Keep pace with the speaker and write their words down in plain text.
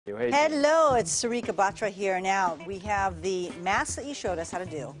Hey. Hello, it's Sarika Batra here. Now, we have the mask that you showed us how to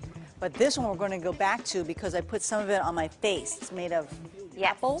do, but this one we're going to go back to because I put some of it on my face. It's made of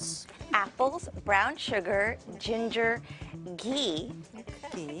apples. Apples, brown sugar, ginger, ghee.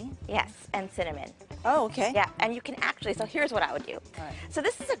 Ghee. Yes, and cinnamon. Oh, okay. Yeah, and you can actually, so here's what I would do. All right. So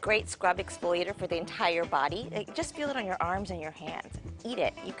this is a great scrub exfoliator for the entire body. Just feel it on your arms and your hands. Eat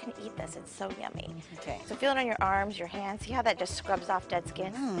it. You can eat this. It's so yummy. Okay. So feel it on your arms, your hands. See how that just scrubs off dead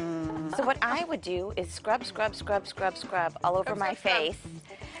skin? So what I would do is scrub, scrub, scrub, scrub, scrub all over my face.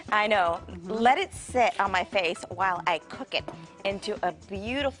 I know. Let it sit on my face while I cook it into a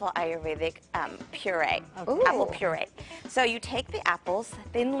beautiful Ayurvedic puree, apple puree. So you take the apples,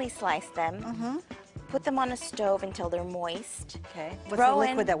 thinly slice them, put them on a stove until they're moist. Okay. What's the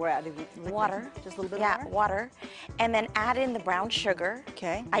liquid that we're adding? Liquid? Water. Just a little bit of Yeah, water. And then add in the brown sugar.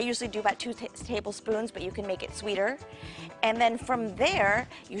 Okay. I usually do about 2 tablespoons, but you can make it sweeter. And then from there,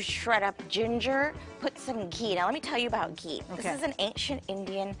 you shred up ginger, put some ghee. Now let me tell you about ghee. Okay. This is an ancient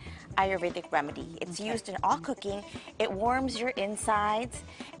Indian Ayurvedic remedy. It's used in all cooking. It warms your insides,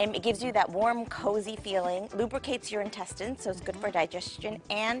 and it gives you that warm, cozy feeling, lubricates your intestines, so it's good for digestion,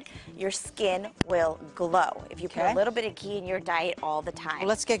 and your skin will glow if you put a little bit of ghee in your diet all the time. Well,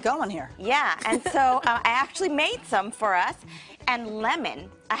 let's get going here. Yeah, and so I actually made some for us. And lemon,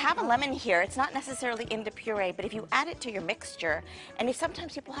 I have a lemon here. It's not necessarily in the puree, but if you add it to your mixture, and if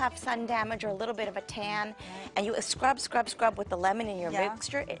sometimes people have sun damage or a little bit of a tan, and you scrub, scrub, scrub with the lemon in your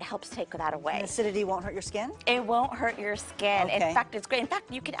mixture, it helps take that away. And acidity won't hurt your skin? It won't hurt your skin. Okay. In fact, it's great. In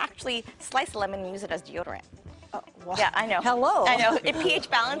fact, you can actually slice lemon and use it as deodorant. Oh, wow. Yeah, I know. Hello. I know. It pH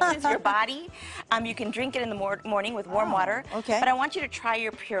balances your body. You can drink it in the morning with warm water. Okay. But I want you to try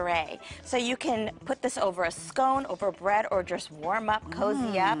your puree. So you can put this over a scone, over bread, or just warm up,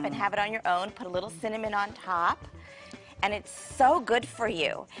 cozy up, and have it on your own. Put a little cinnamon on top. And it's so good for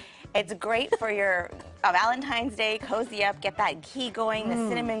you. It's great for your Valentine's Day, cozy up, get that ghee going, the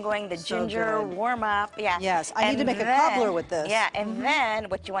cinnamon going, the So ginger, good. warm up. Yeah. Yes, I need to make a cobbler with this. Yeah, and then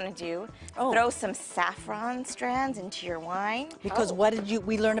what you want to do, throw some saffron strands into your wine. Because what did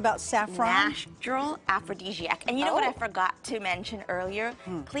we learn about saffron? Natural aphrodisiac. And you know what I forgot to mention earlier?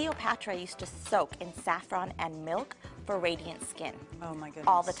 Cleopatra used to soak in saffron and milk for radiant skin. Oh my goodness.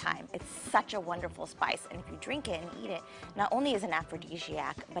 All the time. It's such a wonderful spice. And if you drink it and eat it, not only is it an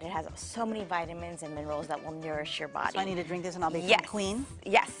aphrodisiac, but it has so many vitamins and minerals that will nourish your body. So I need to drink this and I'll be a queen?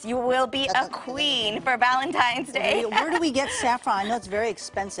 Yes, you will be a queen for Valentine's Day. Where do we get saffron? I know it's very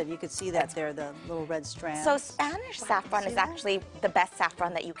expensive. You could see that there, the little red strands. So Spanish saffron is actually the best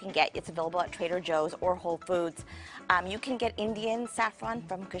saffron that you can get. It's available at Trader Joe's or Whole Foods. You can get Indian saffron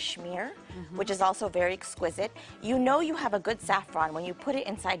from Kashmir, which is also very exquisite. You know you have a good saffron when you put it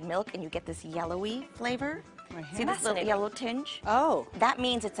inside milk and you get this yellowy flavor. Right here. See this little yellow tinge? Oh. That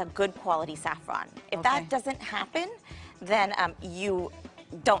means it's a good quality saffron. If that doesn't happen, then you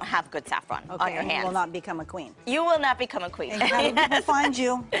don't have good saffron on your and hands. you will not become a queen. You will not become a queen. And how do people find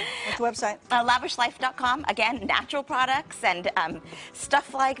you? What's the website? Lavishlife.com. Again, natural products and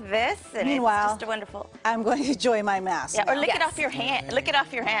stuff like this. And Meanwhile, it's just wonderful. I'm going to enjoy my mask. Yeah, or lick it off your hand. Lick it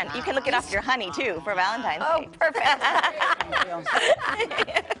off your hand. You can lick it off your honey too for Valentine's Day. Oh, perfect.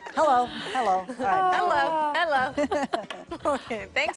 Hello. Hello. All right. Hello. Hello. Okay, thanks.